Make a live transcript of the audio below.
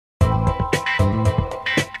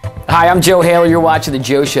Hi, I'm Joe Haley. You're watching The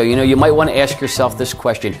Joe Show. You know, you might want to ask yourself this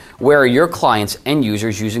question. Where are your clients and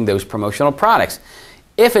users using those promotional products?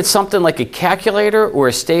 If it's something like a calculator or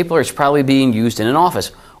a stapler, it's probably being used in an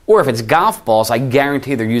office. Or if it's golf balls, I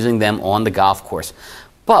guarantee they're using them on the golf course.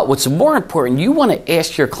 But what's more important, you want to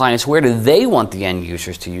ask your clients where do they want the end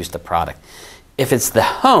users to use the product. If it's the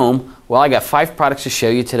home, well, I got 5 products to show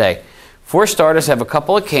you today. For starters, I have a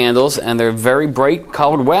couple of candles, and they're very bright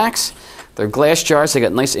colored wax. They're glass jars. They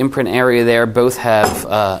got nice imprint area there. Both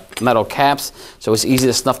have metal caps, so it's easy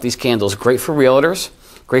to snuff these candles. Great for realtors,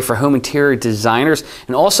 great for home interior designers,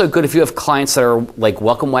 and also good if you have clients that are like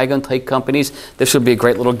welcome wagon type companies. This would be a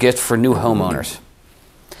great little gift for new homeowners.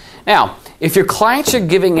 Now, if your clients are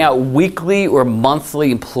giving out weekly or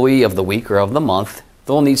monthly employee of the week or of the month,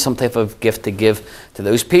 they'll need some type of gift to give to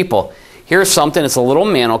those people. Here's something. It's a little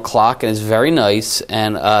mantle clock, and it's very nice,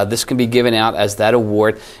 and this can be given out as that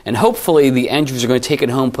award, and hopefully the end users are going to take it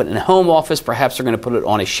home, put it in a home office. Perhaps they're going to put it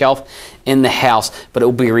on a shelf in the house, but it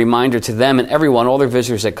will be a reminder to them and everyone, all their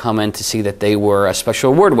visitors that come in, to see that they were a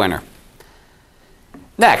special award winner.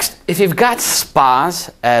 Next, if you've got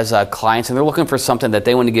spas as clients and they're looking for something that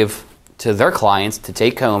they want to give to their clients to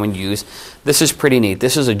take home and use, this is pretty neat.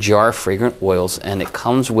 This is a jar of fragrant oils, and it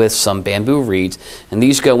comes with some bamboo reeds, and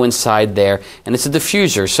these go inside there, and it's a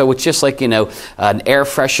diffuser, so it's just like, you know, an air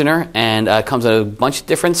freshener, and comes with a bunch of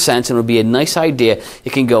different scents, and it would be a nice idea.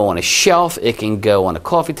 It can go on a shelf, it can go on a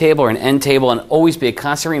coffee table or an end table, and always be a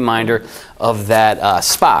constant reminder of that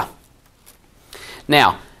spa.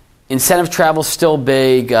 Now, incentive travel is still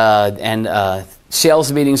big, and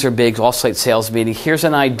sales meetings are big, off-site sales meeting. Here's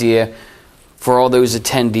an idea for all those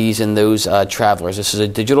attendees and those travelers. This is a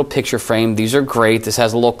digital picture frame. These are great. This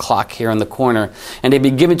has a little clock here in the corner. And they'd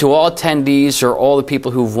be given to all attendees or all the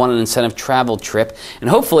people who've won an incentive travel trip.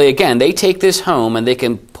 And hopefully, again, they take this home and they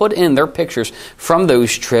can put in their pictures from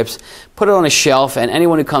those trips, put it on a shelf, and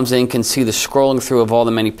anyone who comes in can see the scrolling through of all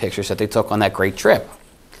the many pictures that they took on that great trip.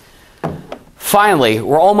 Finally,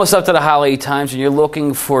 we're almost up to the holiday times, and you're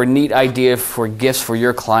looking for a neat idea for gifts for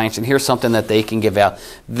your clients, and here's something that they can give out.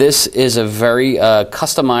 This is a very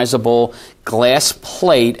customizable glass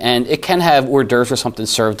plate, and it can have hors d'oeuvres or something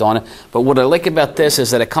served on it, but what I like about this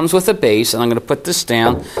is that it comes with a base, and I'm going to put this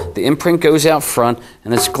down. The imprint goes out front,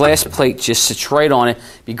 and this glass plate just sits right on it.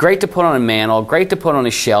 Be great to put on a mantle, great to put on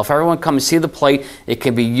a shelf. Everyone come and see the plate. It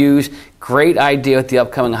can be used. Great idea with the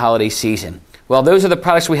upcoming holiday season. Well, those are the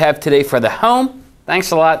products we have today for the home.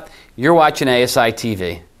 Thanks a lot. You're watching ASI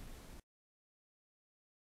TV.